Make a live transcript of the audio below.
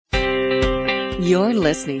You're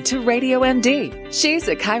listening to Radio MD. She's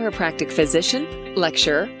a chiropractic physician,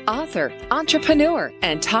 lecturer, author, entrepreneur,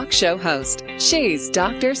 and talk show host. She's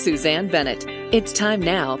Dr. Suzanne Bennett. It's time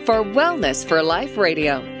now for Wellness for Life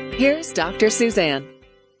Radio. Here's Dr. Suzanne.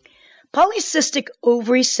 Polycystic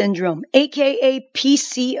ovary syndrome, aka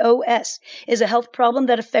PCOS, is a health problem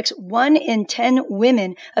that affects 1 in 10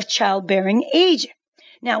 women of childbearing age.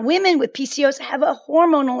 Now, women with PCOS have a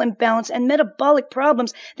hormonal imbalance and metabolic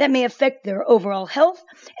problems that may affect their overall health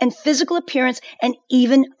and physical appearance and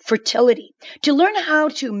even fertility. To learn how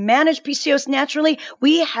to manage PCOS naturally,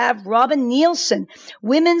 we have Robin Nielsen,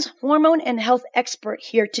 women's hormone and health expert,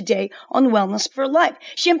 here today on Wellness for Life.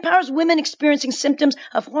 She empowers women experiencing symptoms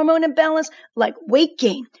of hormone imbalance like weight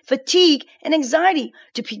gain, fatigue, and anxiety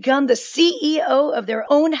to become the CEO of their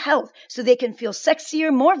own health so they can feel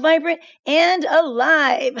sexier, more vibrant, and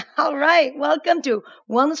alive. All right. Welcome to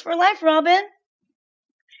Wellness for Life, Robin.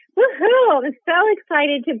 Woohoo. I'm so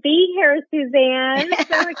excited to be here, Suzanne.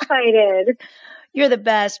 So excited. You're the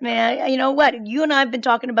best, man. You know what? You and I have been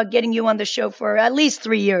talking about getting you on the show for at least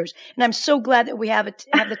 3 years. And I'm so glad that we have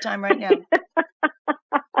the time right now.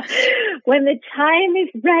 When the time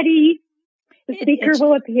is ready, the speaker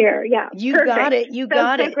will appear. Yeah. You perfect. got it. You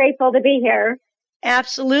got it. So grateful to be here.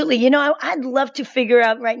 Absolutely. You know, I'd love to figure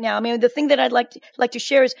out right now. I mean, the thing that I'd like to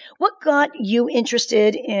share is what got you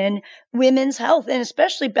interested in women's health and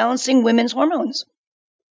especially balancing women's hormones.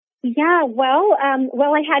 Yeah, well,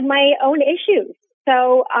 I had my own issues.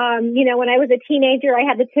 So, when I was a teenager, I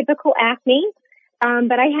had the typical acne,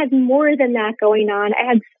 but I had more than that going on. I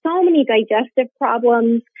had so many digestive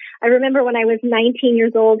problems. I remember when I was 19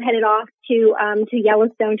 years old, headed off to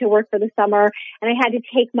Yellowstone to work for the summer, and I had to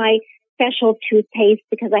take my special toothpaste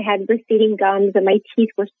because I had receding gums and my teeth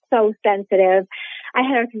were so sensitive. I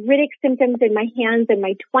had arthritic symptoms in my hands in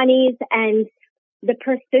my 20s, and the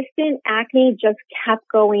persistent acne just kept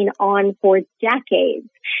going on for decades.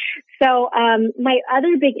 So my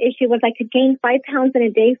other big issue was I could gain 5 pounds in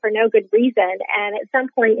a day for no good reason. And at some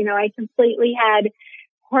point, I completely had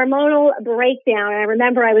hormonal breakdown. And I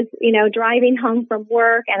remember I was, driving home from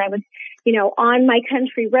work, and I was, on my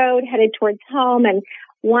country road headed towards home and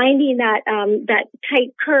winding that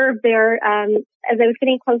tight curve there, as I was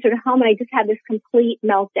getting closer to home, and I just had this complete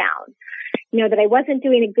meltdown. That I wasn't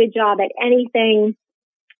doing a good job at anything.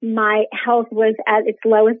 My health was at its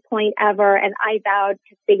lowest point ever, and I vowed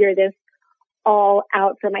to figure this all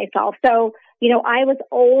out for myself. So, I was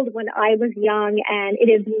old when I was young, and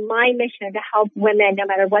it is my mission to help women, no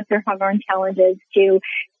matter what their hormone challenge is, to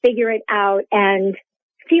figure it out and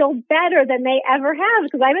feel better than they ever have,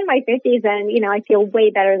 because I'm in my 50s and, I feel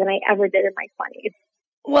way better than I ever did in my 20s.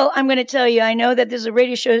 Well, I'm going to tell you, I know that this is a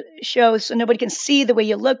radio show, so nobody can see the way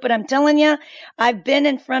you look, but I'm telling you, I've been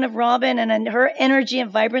in front of Robin, and her energy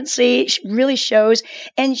and vibrancy really shows,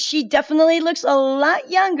 and she definitely looks a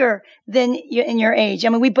lot younger than you in your age. I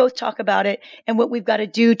mean, we both talk about it and what we've got to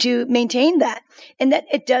do to maintain that, and that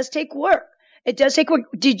it does take work. It does take work.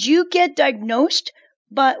 Did you get diagnosed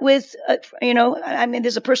with,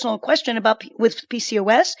 there's a personal question with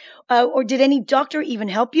PCOS, or did any doctor even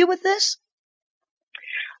help you with this?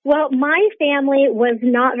 Well, my family was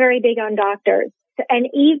not very big on doctors. And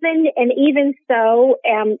even so,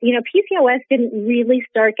 PCOS didn't really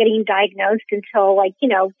start getting diagnosed until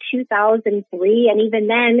 2003. And even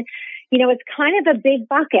then, it's kind of a big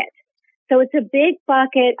bucket. So it's a big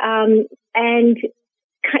bucket, and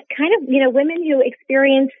kind of, women who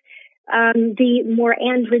experience the more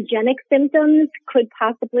androgenic symptoms could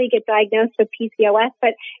possibly get diagnosed with PCOS,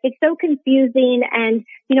 but it's so confusing, and,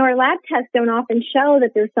 our lab tests don't often show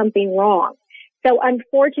that there's something wrong. So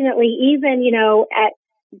unfortunately, even,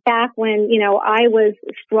 back when, I was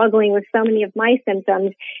struggling with so many of my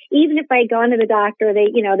symptoms, even if I had gone to the doctor,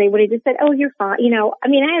 they would have just said, oh, you're fine.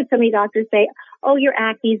 I had so many doctors say, oh, your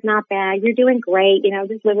acne's not bad. You're doing great.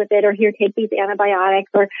 Just live with it, or here, take these antibiotics,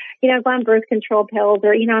 or, go on birth control pills,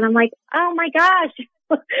 or, and I'm like, oh my gosh,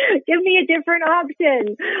 give me a different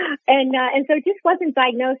option. And so it just wasn't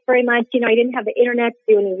diagnosed very much. I didn't have the internet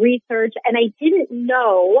to do any research, and I didn't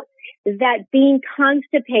know that being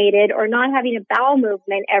constipated or not having a bowel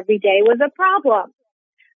movement every day was a problem,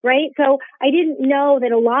 right? So I didn't know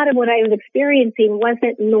that a lot of what I was experiencing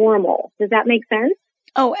wasn't normal. Does that make sense?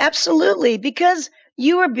 Oh, absolutely. Because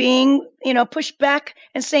you are being, pushed back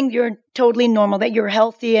and saying you're totally normal, that you're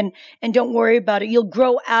healthy and don't worry about it. You'll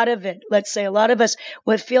grow out of it. Let's say a lot of us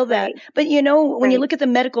would feel that. Right. But, when you look at the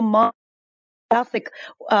medical model,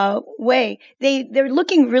 way. They're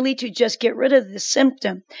looking really to just get rid of the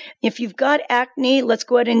symptom. If you've got acne, let's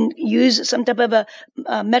go ahead and use some type of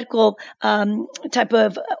a medical type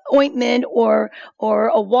of ointment or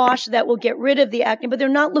a wash that will get rid of the acne, but they're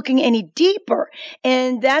not looking any deeper.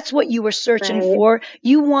 And that's what you were searching for.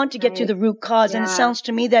 You want to get to the root cause. And it sounds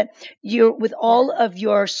to me that with all of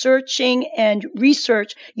your searching and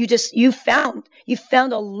research, you found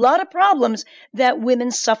a lot of problems that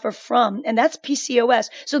women suffer from, and that's PCOS.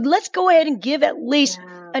 So let's go ahead and give at least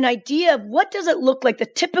an idea of what does it look like, the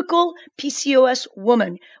typical PCOS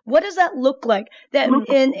woman. What does that look like?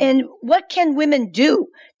 And what can women do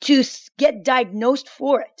to get diagnosed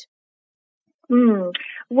for it?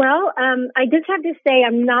 Well, I just have to say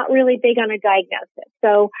I'm not really big on a diagnosis.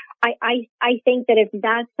 So I think that if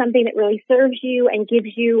that's something that really serves you and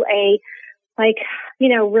gives you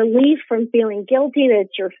relief from feeling guilty that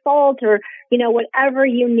it's your fault or, whatever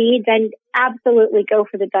you need, then absolutely go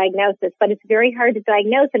for the diagnosis. But it's very hard to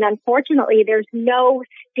diagnose. And unfortunately, there's no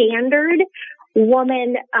standard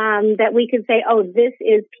woman that we could say, oh, this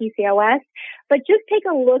is PCOS. But just take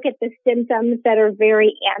a look at the symptoms that are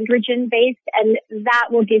very androgen based, and that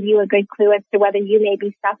will give you a good clue as to whether you may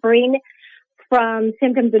be suffering from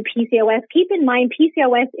symptoms of PCOS. Keep in mind,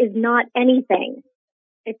 PCOS is not anything,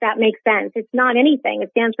 if that makes sense. It's not anything.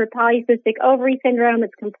 It stands for polycystic ovary syndrome.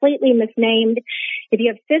 It's completely misnamed. If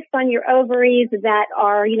you have cysts on your ovaries that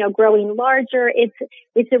are, growing larger,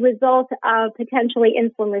 it's a result of potentially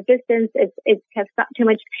insulin resistance. It's too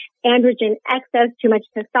much androgen excess, too much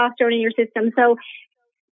testosterone in your system. So,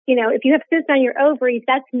 if you have cysts on your ovaries,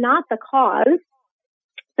 that's not the cause.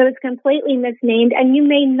 So it's completely misnamed, and you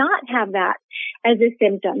may not have that as a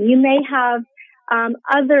symptom. You may have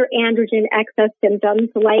other androgen excess symptoms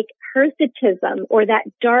like hirsutism or that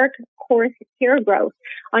dark, coarse hair growth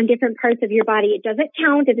on different parts of your body. It doesn't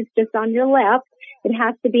count if it's just on your lip. It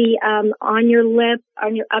has to be on your lip,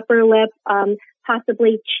 on your upper lip,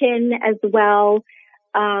 possibly chin as well.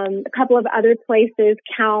 A couple of other places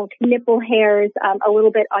count, nipple hairs, a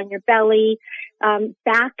little bit on your belly,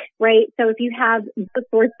 back, right? So if you have the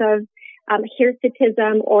sorts of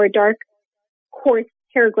hirsutism or dark, coarse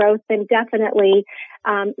hair growth, then definitely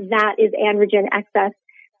that is androgen excess.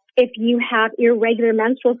 If you have irregular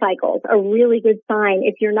menstrual cycles, a really good sign.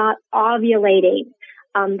 If you're not ovulating,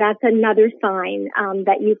 that's another sign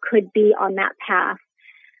that you could be on that path.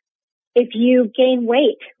 If you gain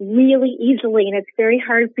weight really easily and it's very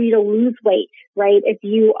hard for you to lose weight, right? If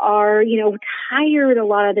you are, tired a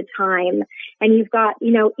lot of the time and you've got,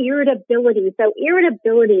 irritability. So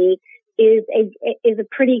irritability is a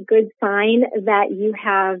pretty good sign that you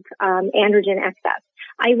have androgen excess.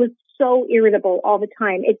 I was so irritable all the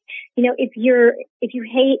time. It's, if you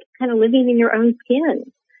hate kind of living in your own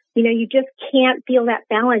skin, you just can't feel that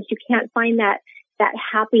balance. You can't find that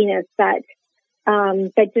happiness, that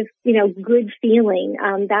just, good feeling.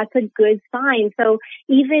 That's a good sign. So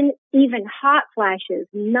even hot flashes,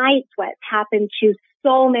 night sweats happen to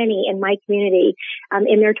so many in my community,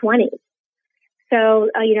 in their 20s. So,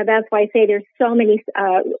 that's why I say there's so many,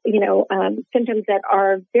 symptoms that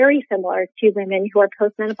are very similar to women who are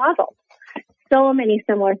postmenopausal. So many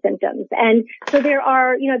similar symptoms. And so there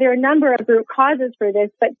are a number of root causes for this,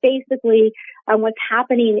 but basically, what's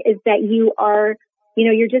happening is that you are,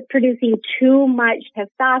 you're just producing too much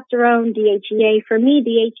testosterone, DHEA. For me,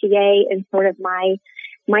 DHEA is sort of my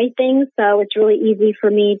thing. So it's really easy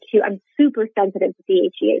for me I'm super sensitive to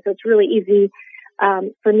DHEA. So it's really easy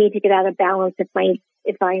for me to get out of balance if I'm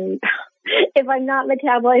not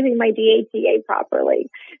metabolizing my DHEA properly.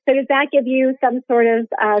 So does that give you some sort of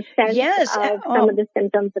sense of some of the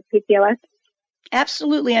symptoms of PCOS?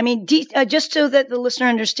 Absolutely. I mean, just so that the listener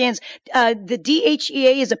understands, the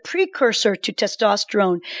DHEA is a precursor to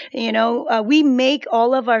testosterone. We make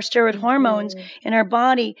all of our steroid hormones in our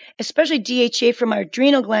body, especially DHEA, from our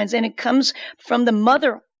adrenal glands, and it comes from the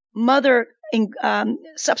mother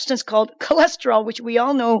substance called cholesterol, which we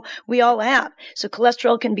all know we all have. So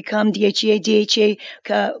cholesterol can become DHEA. DHEA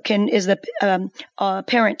is the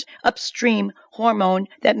parent upstream hormone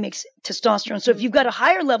that makes testosterone. So if you've got a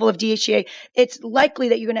higher level of DHEA, it's likely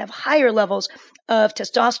that you're going to have higher levels of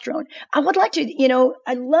testosterone. I would like to,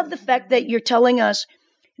 I love the fact that you're telling us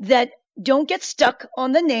that don't get stuck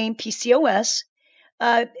on the name PCOS,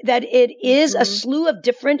 that it is a slew of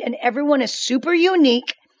different, and everyone is super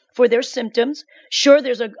unique for their symptoms. Sure,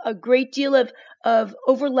 there's a great deal of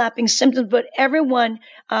overlapping symptoms, but every woman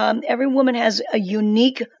has a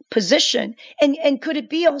unique position. And could it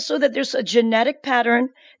be also that there's a genetic pattern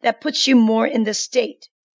that puts you more in this state?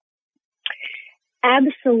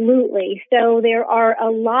 Absolutely. So there are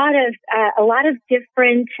a lot of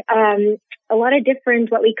different a lot of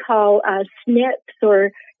different, what we call, SNPs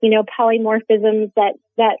or, polymorphisms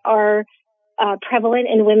that are, prevalent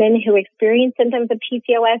in women who experience symptoms of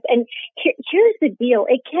PCOS. And here's the deal.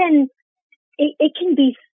 It can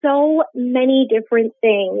be so many different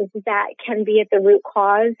things that can be at the root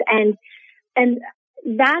cause. And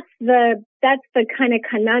that's the kind of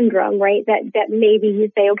conundrum, right? That maybe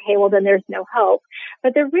you say, okay, well then there's no hope.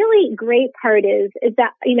 But the really great part is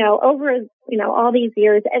that, over, all these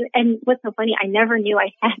years, and what's so funny, I never knew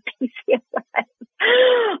I had PCOS.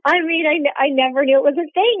 I mean, I never knew it was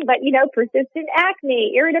a thing, but, persistent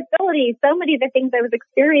acne, irritability, so many of the things I was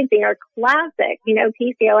experiencing are classic,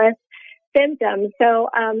 PCOS symptoms. So,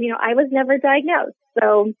 I was never diagnosed.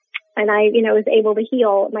 So, and I, was able to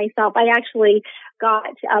heal myself. I actually got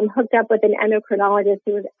hooked up with an endocrinologist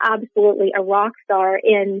who was absolutely a rock star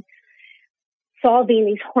in solving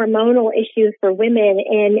these hormonal issues for women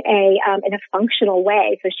in a functional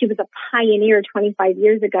way. So she was a pioneer 25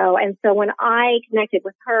 years ago. And so when I connected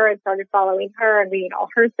with her and started following her and reading all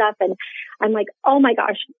her stuff, and I'm like, oh my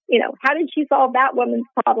gosh, how did she solve that woman's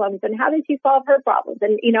problems? And how did she solve her problems?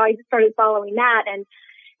 And, I just started following that.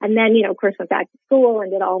 And then, of course, went back to school and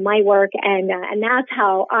did all my work. And that's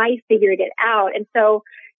how I figured it out. And so,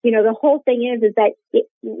 the whole thing is that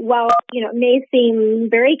while, it may seem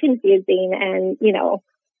very confusing and,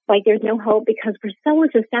 like there's no hope because we're so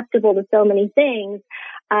susceptible to so many things,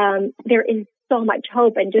 there is so much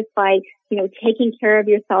hope. And just by, taking care of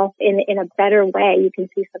yourself in a better way, you can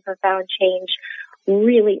see some profound change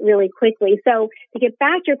really, really quickly. So to get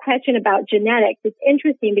back to your question about genetics, it's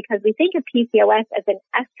interesting because we think of PCOS as an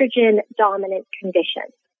estrogen dominant condition,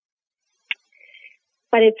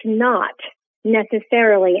 but it's not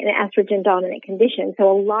necessarily an estrogen dominant condition.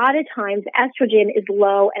 So a lot of times estrogen is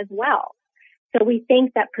low as well. So we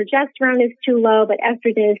think that progesterone is too low, but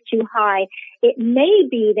estrogen is too high. It may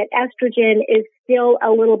be that estrogen is still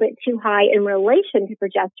a little bit too high in relation to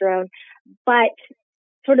progesterone, but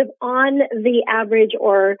sort of on the average,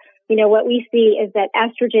 or, what we see is that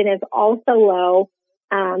estrogen is also low.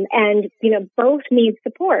 And, both need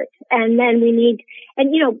support. And then we need,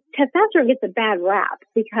 and, testosterone gets a bad rap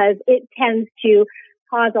because it tends to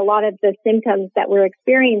cause a lot of the symptoms that we're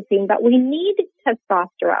experiencing, but we need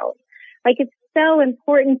testosterone. Like, it's so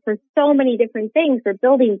important for so many different things, for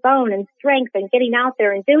building bone and strength and getting out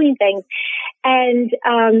there and doing things. And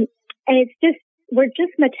it's just, we're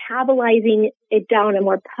just metabolizing it down a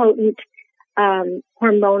more potent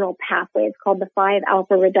hormonal pathway. It's called the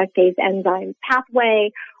 5-alpha reductase enzyme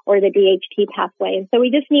pathway or the DHT pathway. And so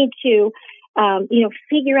we just need to,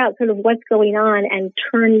 figure out sort of what's going on and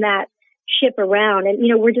turn that ship around. And,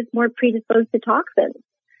 we're just more predisposed to toxins.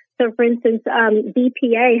 So for instance,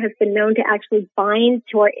 BPA has been known to actually bind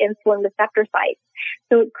to our insulin receptor sites.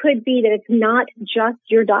 So it could be that it's not just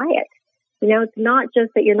your diet. It's not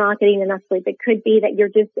just that you're not getting enough sleep. It could be that you're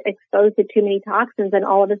just exposed to too many toxins, and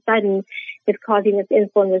all of a sudden it's causing this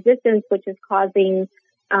insulin resistance, which is causing,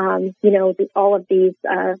 all of these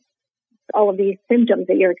symptoms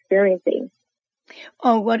that you're experiencing.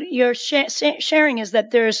 Oh, what you're sharing is that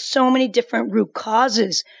there's so many different root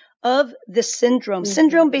causes of the syndrome. Mm-hmm.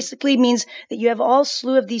 Syndrome basically means that you have all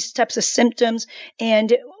slew of these types of symptoms.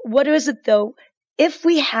 And what is it though? If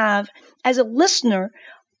we have, as a listener,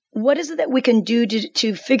 what is it that we can do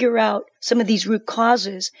to figure out some of these root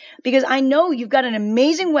causes? Because I know you've got an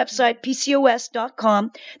amazing website,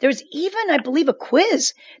 PCOS.com. There's even, I believe, a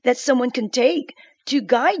quiz that someone can take to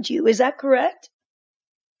guide you. Is that correct?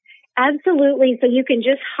 Absolutely. So you can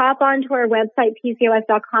just hop onto our website,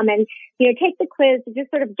 PCOS.com, and, take the quiz to just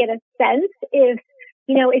sort of get a sense if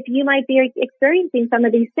you might be experiencing some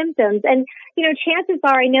of these symptoms. And, chances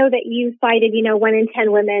are, I know that you cited, 1 in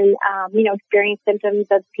 10 women, experience symptoms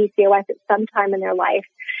of PCOS at some time in their life.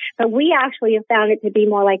 But we actually have found it to be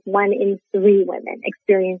more like 1 in 3 women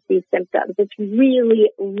experience these symptoms. It's really,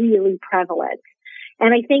 really prevalent.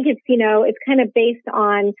 And I think it's, it's kind of based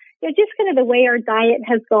on, just kind of the way our diet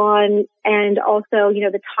has gone, and also,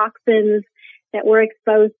 the toxins that we're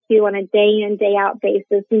exposed to on a day in, day out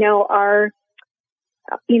basis. Our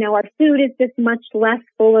food is just much less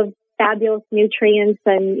full of fabulous nutrients,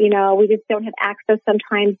 and, we just don't have access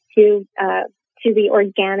sometimes to the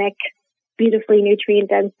organic, beautifully nutrient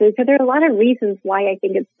dense food. So there are a lot of reasons why I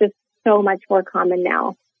think it's just so much more common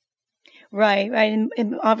now. Right, right.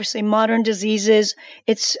 And obviously modern diseases,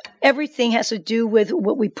 it's everything has to do with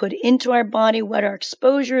what we put into our body, what our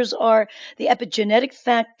exposures are, the epigenetic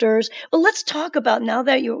factors. Well, let's talk about now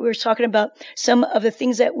that we're talking about some of the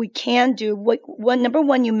things that we can do. Number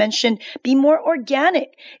one, you mentioned be more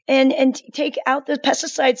organic and take out the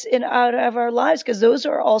pesticides out of our lives because those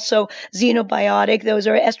are also xenobiotic. Those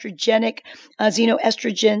are estrogenic,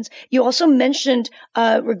 xenoestrogens. You also mentioned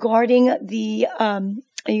regarding the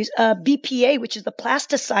BPA, which is the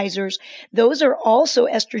plasticizers. Those are also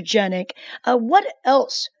estrogenic. What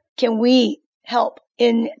else can we help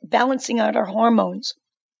in balancing out our hormones?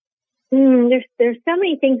 There's so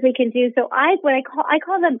many things we can do. So I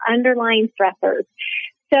call them underlying stressors.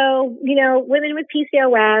 So, women with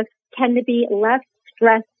PCOS tend to be less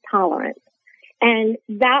stress tolerant. And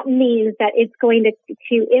that means that it's going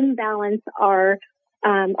to imbalance our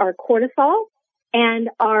cortisol and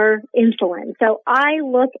our insulin. So I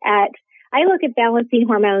look at balancing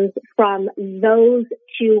hormones from those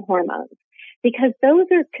two hormones because those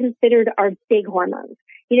are considered our big hormones.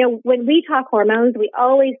 When we talk hormones, we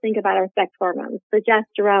always think about our sex hormones,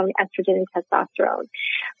 progesterone, estrogen, and testosterone.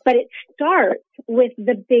 But it starts with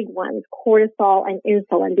the big ones, cortisol and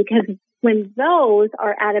insulin, because when those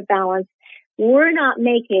are out of balance, we're not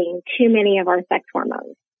making too many of our sex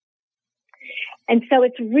hormones. And so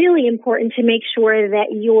it's really important to make sure that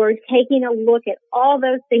you're taking a look at all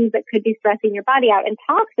those things that could be stressing your body out. And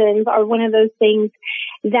toxins are one of those things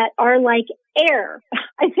that are like air.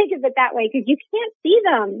 I think of it that way because you can't see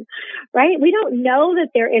them, right? We don't know that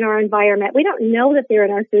they're in our environment. We don't know that they're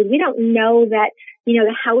in our food. We don't know that,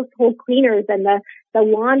 the household cleaners and the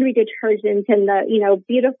laundry detergent and the,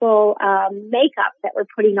 beautiful makeup that we're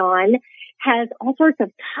putting on has all sorts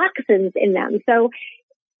of toxins in them. So,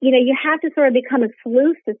 you have to sort of become a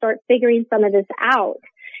sleuth to start figuring some of this out.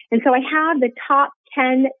 And so I have the top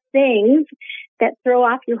 10 things that throw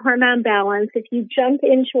off your hormone balance. If you jump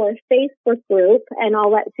into our Facebook group, and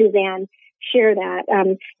I'll let Suzanne share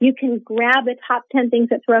that, you can grab the top 10 things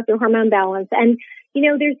that throw off your hormone balance. And,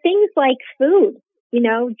 there's things like food,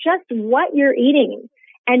 just what you're eating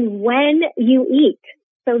and when you eat.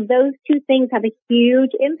 So those two things have a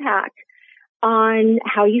huge impact on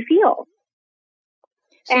how you feel.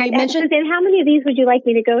 So you mentioned, Suzanne, how many of these would you like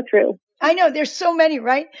me to go through? I know there's so many,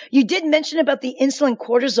 right? You did mention about the insulin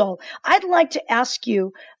cortisol. I'd like to ask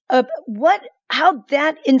you how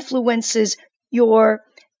that influences your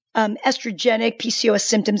estrogenic PCOS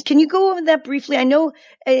symptoms. Can you go over that briefly? I know,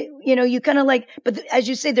 you kind of but as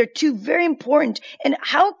you say, they're two very important. And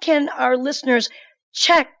how can our listeners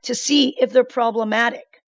check to see if they're problematic?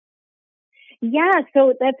 Yeah,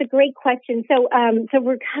 so that's a great question. So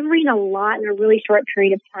we're covering a lot in a really short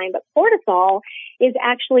period of time, but cortisol is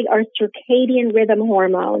actually our circadian rhythm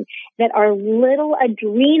hormone that our little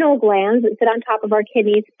adrenal glands that sit on top of our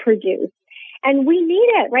kidneys produce. And we need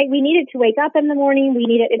it, right? We need it to wake up in the morning. We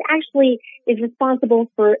need it. It actually is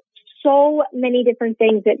responsible for so many different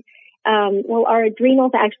things that our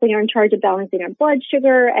adrenals actually are in charge of balancing our blood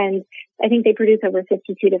sugar, and I think they produce over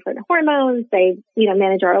 52 different hormones. They,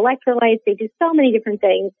 manage our electrolytes. They do so many different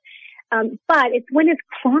things. But it's when it's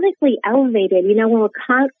chronically elevated, when we're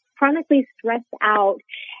chronically stressed out,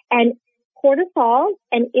 and cortisol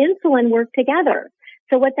and insulin work together.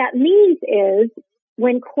 So what that means is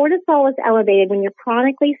when cortisol is elevated, when you're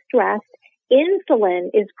chronically stressed, insulin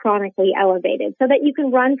is chronically elevated so that you can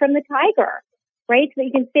run from the tiger. Right? So that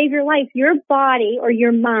you can save your life. Your body or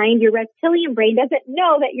your mind, your reptilian brain doesn't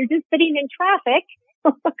know that you're just sitting in traffic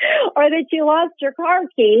or that you lost your car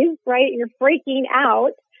keys, right? You're freaking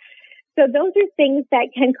out. So those are things that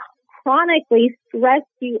can chronically stress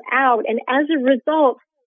you out. And as a result,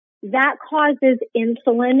 that causes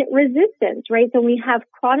insulin resistance, right? So when we have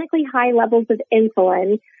chronically high levels of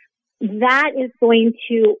insulin, that is going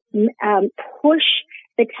to push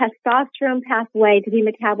the testosterone pathway to be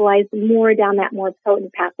metabolized more down that more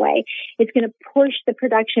potent pathway. It's going to push the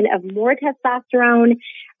production of more testosterone.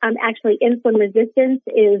 Actually, insulin resistance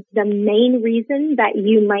is the main reason that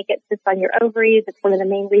you might get cysts on your ovaries. It's one of the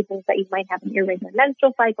main reasons that you might have an irregular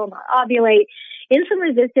menstrual cycle, not ovulate. Insulin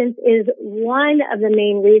resistance is one of the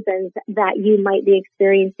main reasons that you might be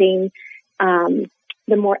experiencing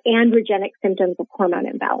the more androgenic symptoms of hormone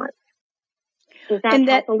imbalance. Does that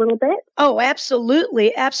help a little bit? Oh,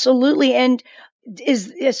 absolutely. Absolutely. And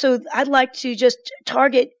so I'd like to just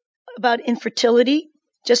target about infertility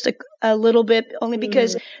just a little bit, only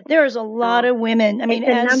because there's a lot of women. I mean,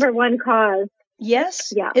 it's the number one cause.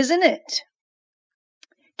 Yes. Yeah. Isn't it?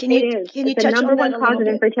 Can you it's touch the number on that one cause of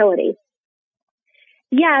infertility.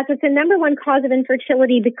 Yes, it's the number one cause of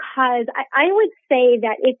infertility because I would say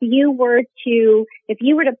that if you were to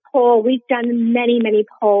poll, we've done many, many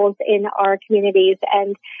polls in our communities,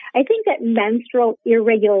 and I think that menstrual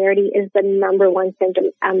irregularity is the number one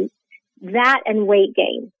symptom, that and weight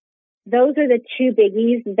gain. Those are the two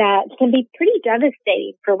biggies that can be pretty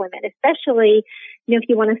devastating for women, especially, if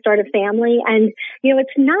you want to start a family. And,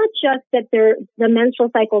 it's not just that the menstrual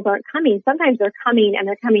cycles aren't coming. Sometimes they're coming and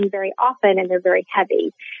they're coming very often and they're very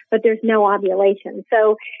heavy, but there's no ovulation.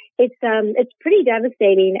 So it's pretty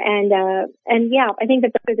devastating. And yeah, I think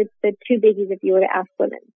that those are the two biggies if you were to ask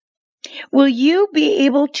women. Will you be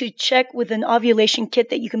able to check with an ovulation kit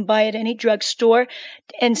that you can buy at any drugstore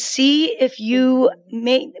and see if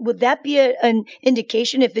would that be an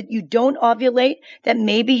indication if you don't ovulate that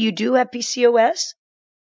maybe you do have PCOS?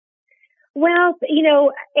 Well,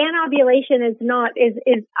 anovulation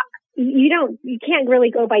you can't really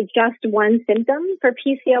go by just one symptom for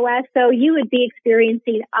PCOS. So you would be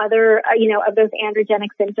experiencing other, of those androgenic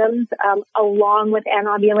symptoms, along with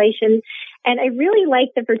anovulation. And I really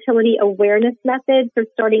like the fertility awareness method for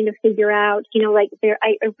starting to figure out,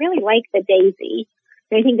 I really like the DAISY.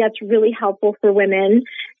 And I think that's really helpful for women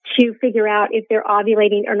to figure out if they're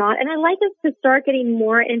ovulating or not. And I like us to start getting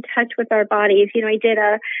more in touch with our bodies. I did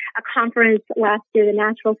a conference last year, the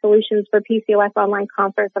Natural Solutions for PCOS online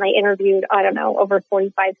conference, and I interviewed, over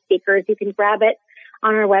 45 speakers. You can grab it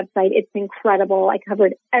on our website. It's incredible. I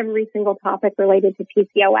covered every single topic related to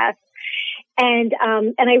PCOS. And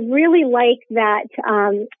I really like that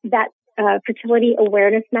fertility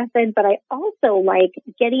awareness method, but I also like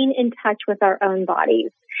getting in touch with our own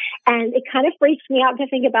bodies. And it kind of freaks me out to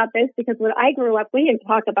think about this because when I grew up, we didn't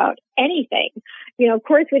talk about anything. Of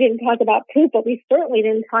course, we didn't talk about poop, but we certainly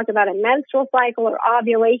didn't talk about a menstrual cycle or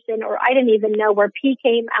ovulation, or I didn't even know where pee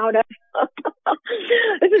came out of.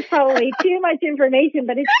 This is probably too much information,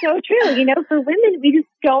 but it's so true. For women, we just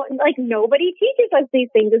don't, nobody teaches us these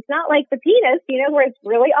things. It's not like the penis, where it's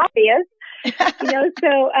really obvious,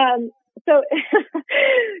 So,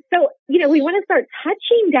 we want to start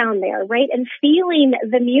touching down there, right? And feeling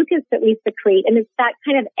the mucus that we secrete. And it's that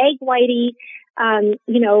kind of egg whitey,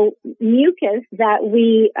 mucus that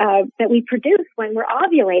we produce when we're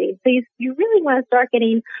ovulating. So you really want to start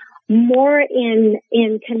getting more in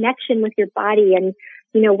connection with your body and,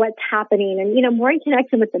 what's happening and, more in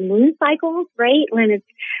connection with the moon cycles, right? When it's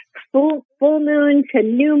full moon to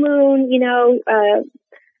new moon,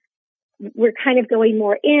 we're kind of going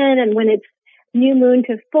more in, and when it's new moon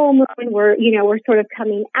to full moon, we're sort of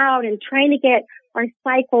coming out and trying to get our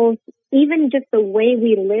cycles, even just the way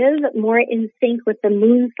we live, more in sync with the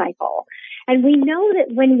moon cycle. And we know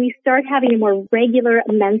that when we start having a more regular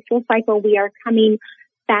menstrual cycle, we are coming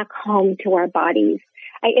back home to our bodies.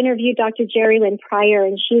 I interviewed Dr. Jerry Lynn Pryor,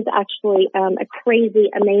 and she's actually a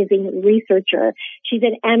crazy, amazing researcher. She's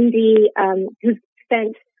an MD who's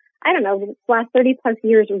spent the last 30 plus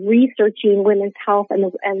years researching women's health and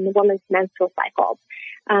the woman's menstrual cycle,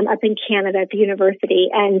 up in Canada at the university.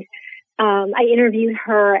 And, I interviewed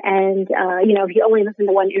her and, if you only listen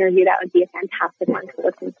to one interview, that would be a fantastic one to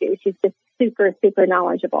listen to. She's just super, super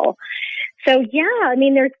knowledgeable. So yeah,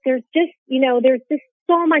 there's just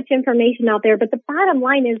so much information out there, but the bottom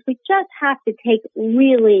line is we just have to take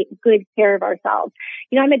really good care of ourselves.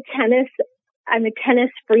 I'm a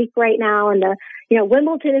tennis freak right now, and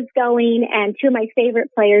Wimbledon is going, and two of my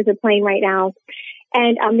favorite players are playing right now.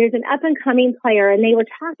 And there's an up and coming player, and they were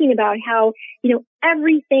talking about how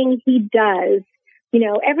everything he does,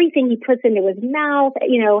 everything he puts into his mouth,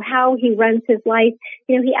 how he runs his life.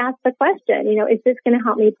 He asked the question, is this going to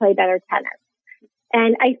help me play better tennis?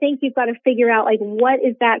 And I think you've got to figure out what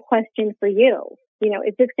is that question for you?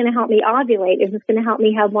 Is this going to help me ovulate? Is this going to help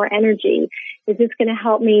me have more energy? Is this going to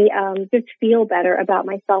help me just feel better about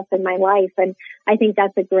myself and my life? And I think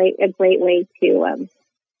that's a great way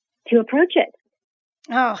to approach it.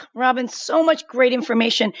 Oh, Robin, so much great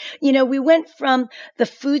information. We went from the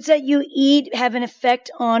foods that you eat have an effect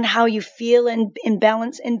on how you feel and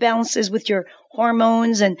imbalances with your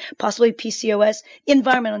hormones and possibly PCOS.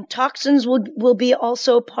 Environmental toxins will be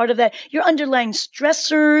also part of that. Your underlying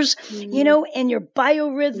stressors, and your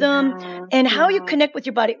biorhythm and how you connect with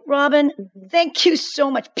your body. Robin, thank you so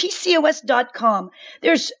much. PCOS.com.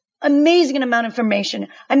 There's amazing amount of information.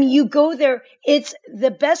 I mean, you go there, it's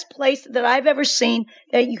the best place that I've ever seen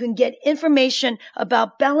that you can get information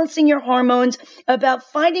about balancing your hormones, about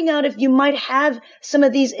finding out if you might have some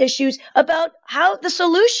of these issues, about how the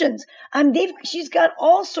solutions. She's got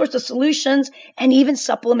all sorts of solutions and even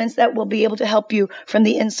supplements that will be able to help you from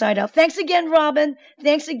the inside out. Thanks again, Robin.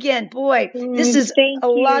 Thanks again. Boy, this is a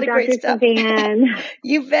lot of Dr. great stuff. Suzanne.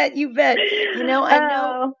 You bet. I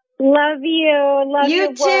know. Love you. Love you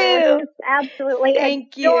your too. work. Just absolutely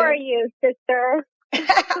Thank adore you, sister.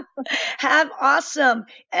 Have awesome.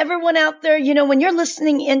 Everyone out there, when you're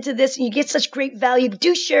listening into this and you get such great value,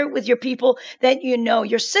 do share it with your people that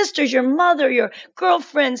your sisters, your mother, your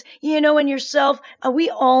girlfriends, and yourself. We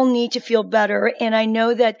all need to feel better. And I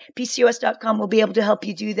know that PCOS.com will be able to help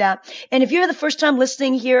you do that. And if you're the first time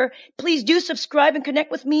listening here, please do subscribe and connect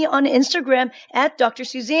with me on Instagram at Dr.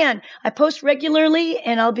 Suzanne. I post regularly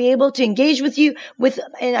and I'll be able to engage with you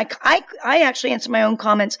and I actually answer my own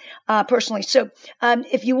comments, personally. So,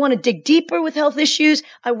 if you want to dig deeper with health issues,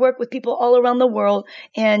 I work with people all around the world,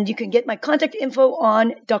 and you can get my contact info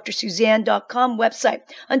on drsuzanne.com website.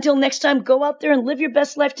 Until next time, go out there and live your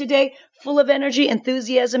best life today, full of energy,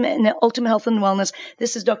 enthusiasm, and ultimate health and wellness.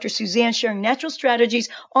 This is Dr. Suzanne sharing natural strategies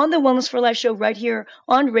on the Wellness for Life show right here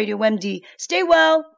on Radio MD. Stay well.